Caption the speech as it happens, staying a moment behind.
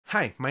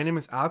Hi, my name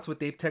is Alex with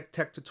Dave Tech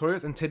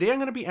Tutorials, and today I'm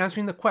going to be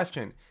answering the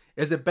question,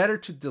 is it better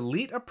to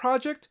delete a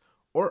project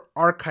or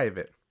archive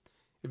it?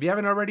 If you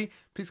haven't already,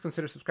 please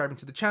consider subscribing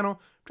to the channel,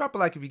 drop a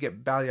like if you get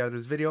value out of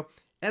this video,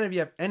 and if you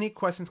have any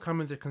questions,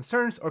 comments, or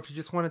concerns, or if you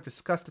just want to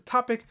discuss the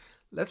topic,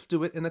 let's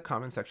do it in the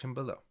comment section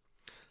below.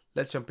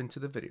 Let's jump into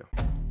the video.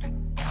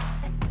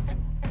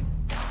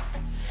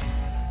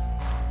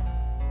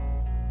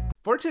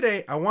 For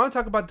today, I want to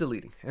talk about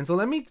deleting. And so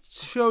let me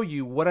show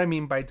you what I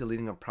mean by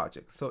deleting a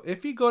project. So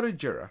if you go to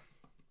Jira,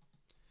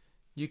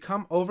 you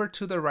come over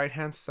to the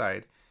right-hand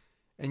side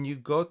and you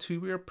go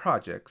to your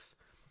projects.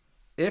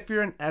 If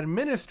you're an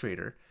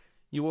administrator,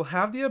 you will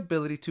have the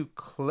ability to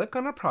click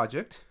on a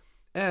project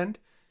and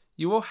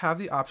you will have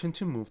the option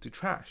to move to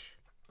trash.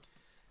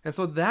 And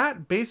so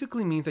that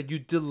basically means that you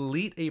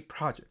delete a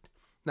project.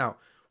 Now,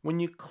 when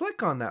you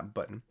click on that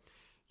button,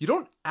 you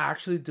don't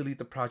actually delete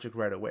the project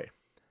right away.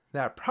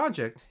 That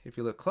project, if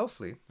you look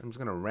closely, I'm just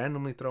going to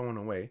randomly throw one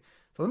away.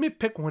 So let me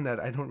pick one that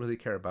I don't really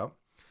care about.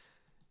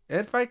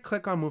 If I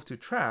click on move to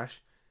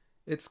trash,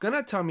 it's going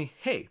to tell me,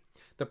 hey,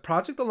 the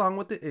project along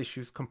with the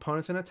issues,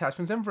 components, and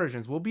attachments and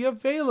versions will be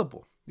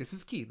available. This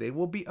is key. They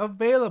will be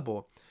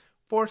available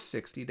for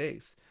 60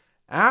 days.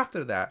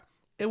 After that,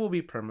 it will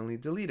be permanently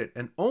deleted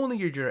and only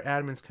your Jira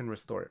admins can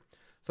restore it.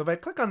 So if I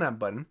click on that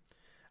button,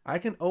 I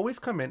can always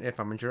come in, if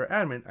I'm a Jira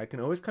admin, I can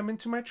always come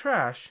into my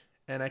trash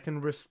and I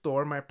can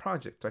restore my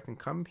project. So I can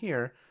come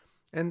here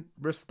and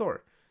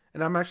restore.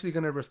 And I'm actually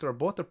going to restore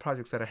both the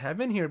projects that I have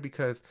in here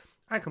because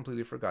I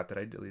completely forgot that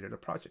I deleted a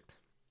project.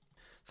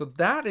 So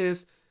that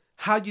is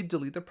how you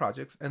delete the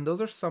projects. And those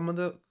are some of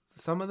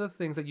the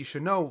things that you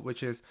should know,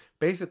 which is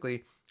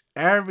basically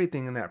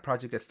everything in that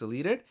project gets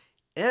deleted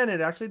and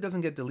it actually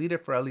doesn't get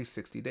deleted for at least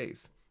 60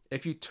 days.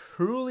 If you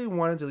truly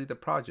want to delete the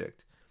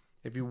project,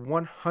 if you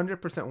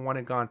 100% want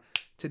it gone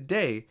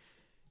today,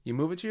 you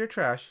move it to your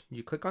trash,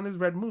 you click on this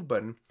red move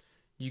button,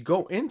 you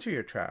go into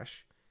your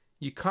trash,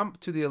 you come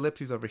to the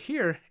ellipses over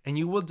here, and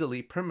you will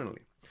delete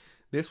permanently.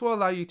 This will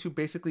allow you to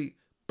basically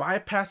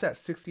bypass that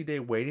 60-day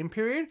waiting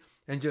period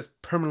and just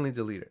permanently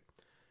delete it.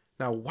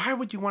 Now, why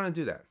would you want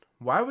to do that?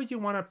 Why would you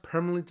want to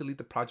permanently delete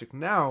the project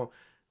now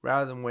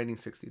rather than waiting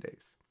 60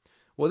 days?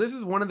 Well, this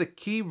is one of the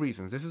key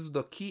reasons. This is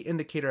the key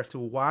indicator as to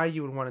why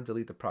you would want to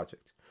delete the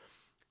project.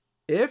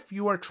 If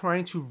you are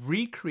trying to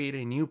recreate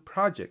a new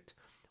project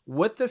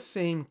with the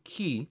same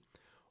key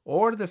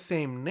or the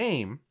same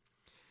name,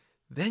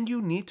 then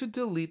you need to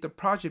delete the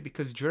project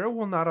because Jira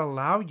will not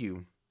allow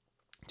you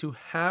to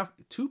have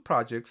two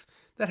projects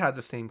that have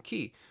the same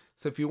key.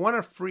 So if you want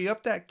to free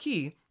up that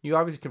key, you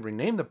obviously can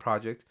rename the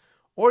project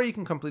or you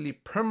can completely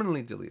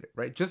permanently delete it,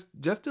 right? Just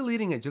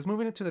deleting it, just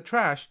moving it to the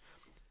trash,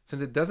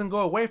 since it doesn't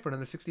go away for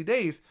another 60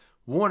 days,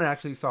 won't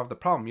actually solve the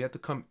problem. You have to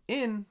come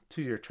in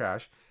to your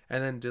trash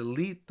and then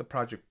delete the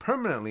project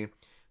permanently,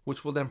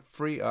 which will then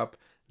free up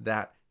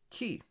that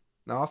key.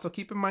 Now also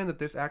keep in mind that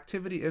this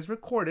activity is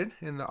recorded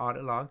in the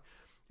audit log,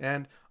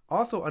 and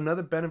also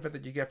another benefit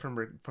that you get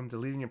from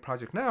deleting your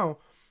project now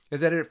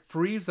is that it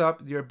frees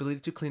up your ability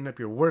to clean up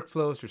your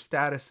workflows, your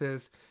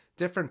statuses,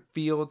 different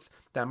fields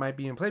that might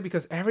be in play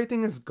because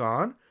everything is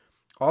gone.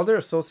 All their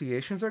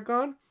associations are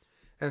gone,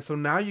 and so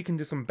now you can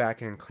do some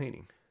back-end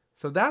cleaning.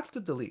 So that's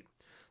the delete.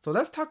 So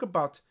let's talk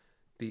about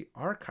the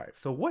archive.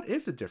 So what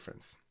is the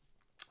difference?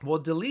 Well,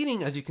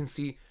 deleting, as you can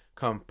see,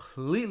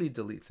 completely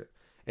deletes it.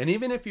 And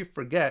even if you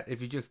forget,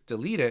 if you just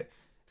delete it,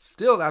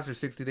 still after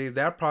 60 days,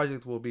 that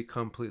project will be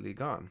completely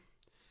gone.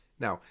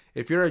 Now,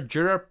 if you're a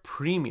Jira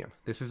Premium,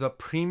 this is a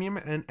premium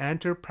and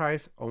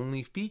enterprise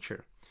only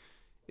feature.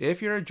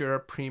 If you're a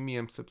Jira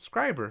Premium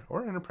subscriber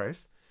or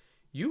enterprise,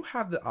 you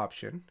have the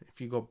option,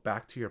 if you go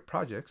back to your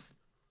projects,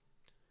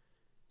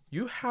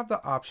 you have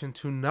the option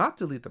to not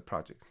delete the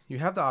project. You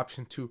have the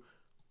option to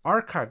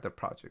archive the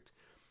project.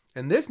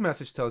 And this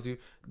message tells you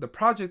the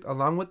project,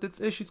 along with its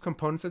issues,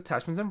 components,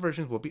 attachments, and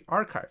versions, will be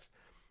archived.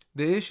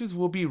 The issues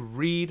will be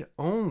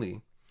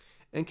read-only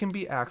and can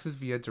be accessed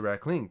via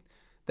direct link.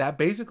 That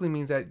basically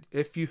means that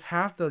if you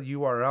have the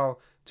URL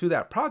to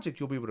that project,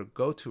 you'll be able to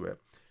go to it.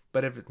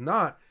 But if it's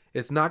not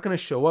going to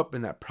show up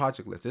in that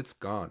project list. It's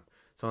gone.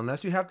 So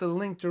unless you have the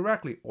link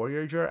directly or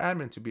you're a Jira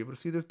admin to be able to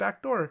see this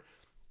backdoor,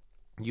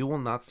 you will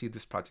not see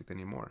this project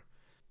anymore.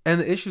 And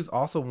the issues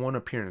also won't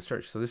appear in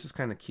search. So this is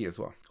kind of key as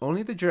well.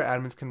 Only the Jira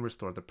admins can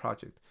restore the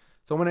project.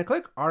 So when I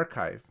click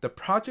archive, the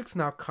projects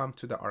now come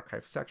to the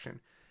archive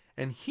section.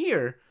 And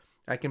here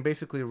I can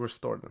basically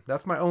restore them.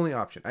 That's my only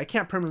option. I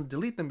can't permanently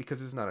delete them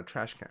because it's not a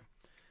trash can.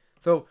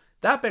 So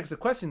that begs the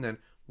question then,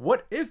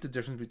 what is the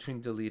difference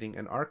between deleting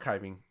and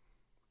archiving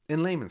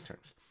in layman's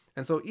terms?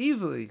 And so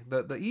easily,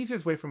 the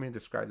easiest way for me to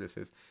describe this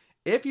is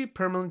if you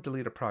permanently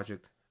delete a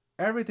project,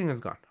 everything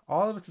is gone.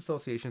 All of its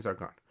associations are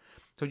gone.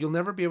 So you'll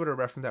never be able to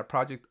reference that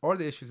project or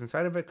the issues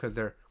inside of it because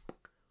they're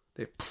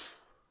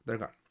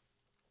gone.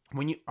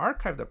 When you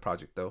archive the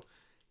project though,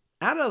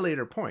 at a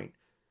later point,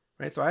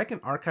 right? So I can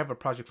archive a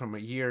project from a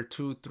year,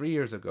 2, 3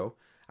 years ago.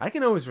 I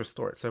can always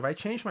restore it. So if I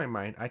change my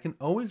mind, I can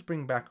always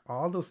bring back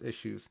all those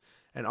issues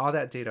and all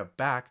that data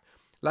back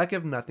like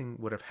if nothing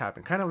would have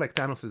happened. Kind of like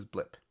Thanos'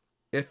 blip.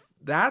 If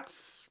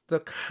that's the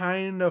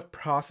kind of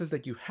process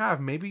that you have.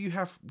 Maybe you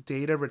have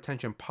data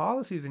retention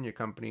policies in your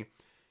company.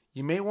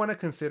 You may want to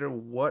consider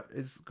what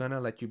is going to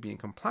let you be in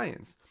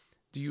compliance.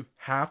 Do you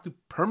have to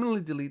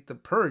permanently delete the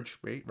purge,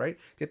 right? You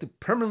have to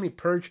permanently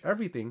purge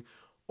everything,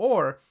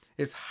 or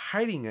is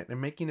hiding it and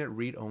making it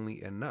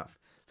read-only enough?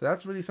 So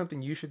that's really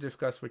something you should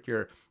discuss with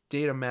your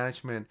data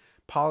management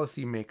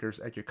policy makers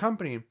at your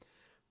company.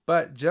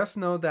 But just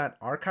know that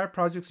archive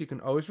projects, you can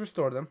always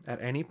restore them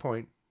at any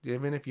point,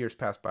 even if years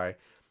pass by.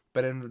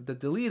 But in the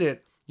delete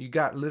it, you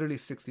got literally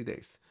 60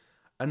 days.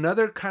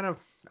 Another kind of,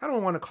 I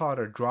don't want to call it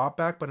a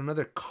drawback, but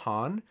another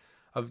con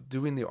of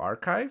doing the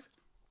archive,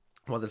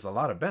 well, there's a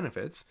lot of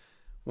benefits.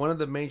 One of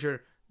the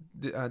major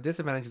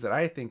disadvantages that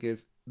I think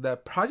is the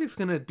project's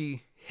going to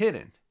be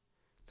hidden.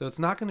 So it's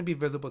not going to be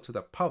visible to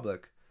the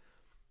public.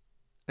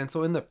 And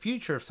so in the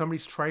future, if somebody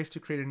tries to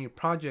create a new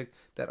project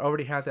that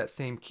already has that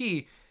same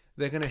key,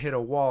 they're going to hit a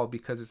wall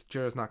because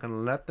Jira's not going to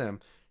let them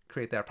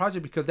create that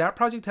project because that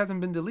project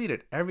hasn't been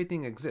deleted.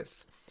 Everything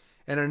exists.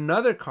 And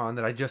another con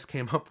that I just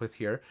came up with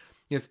here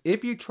is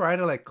if you try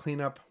to like clean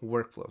up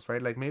workflows,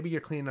 right? Like maybe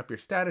you're cleaning up your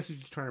statuses,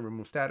 you're trying to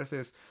remove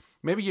statuses.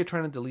 Maybe you're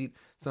trying to delete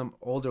some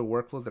older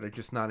workflows that are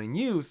just not in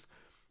use.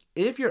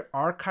 If your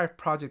archive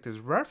project is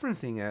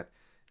referencing it,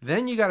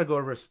 then you got to go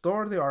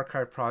restore the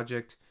archive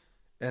project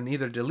and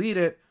either delete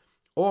it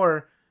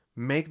or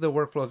make the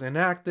workflows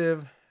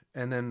inactive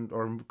and then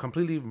or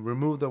completely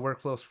remove the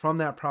workflows from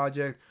that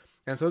project.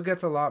 And so it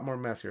gets a lot more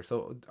messier.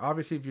 So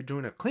obviously if you're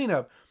doing a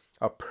cleanup,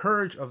 a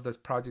purge of this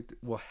project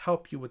will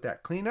help you with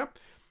that cleanup,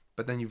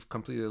 but then you've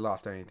completely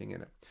lost anything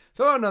in it.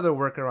 So another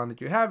workaround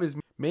that you have is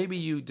maybe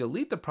you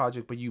delete the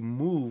project, but you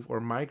move or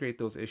migrate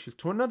those issues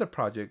to another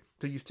project.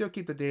 So you still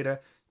keep the data,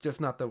 just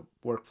not the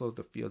workflows,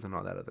 the fields, and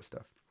all that other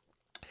stuff.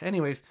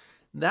 Anyways,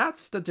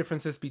 that's the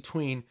differences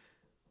between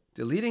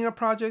deleting a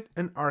project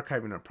and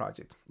archiving a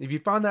project. If you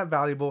found that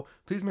valuable,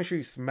 please make sure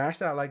you smash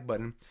that like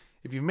button.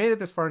 If you've made it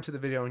this far into the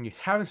video and you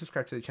haven't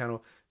subscribed to the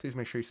channel, please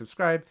make sure you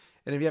subscribe.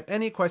 And if you have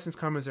any questions,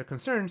 comments, or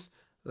concerns,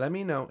 let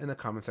me know in the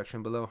comment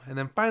section below. And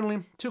then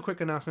finally, 2 quick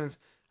announcements.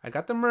 I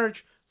got the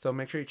merch, so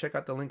make sure you check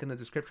out the link in the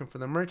description for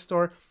the merch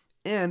store.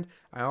 And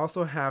I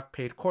also have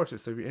paid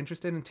courses. So if you're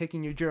interested in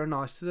taking your Jira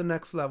knowledge to the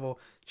next level,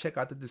 check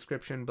out the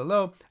description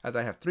below, as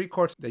I have 3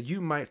 courses that you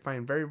might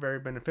find very, very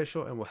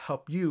beneficial and will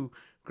help you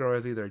grow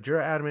as either a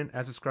Jira admin,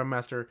 as a Scrum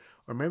Master,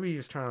 or maybe you're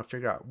just trying to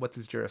figure out what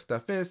this Jira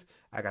stuff is.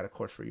 I got a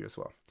course for you as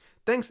well.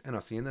 Thanks, and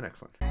I'll see you in the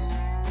next one.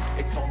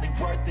 It's only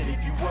worth it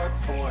if you work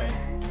for it.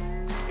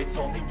 It's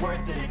only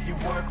worth it if you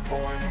work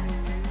for it.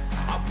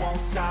 I won't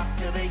stop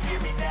till they hear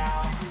me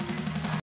now.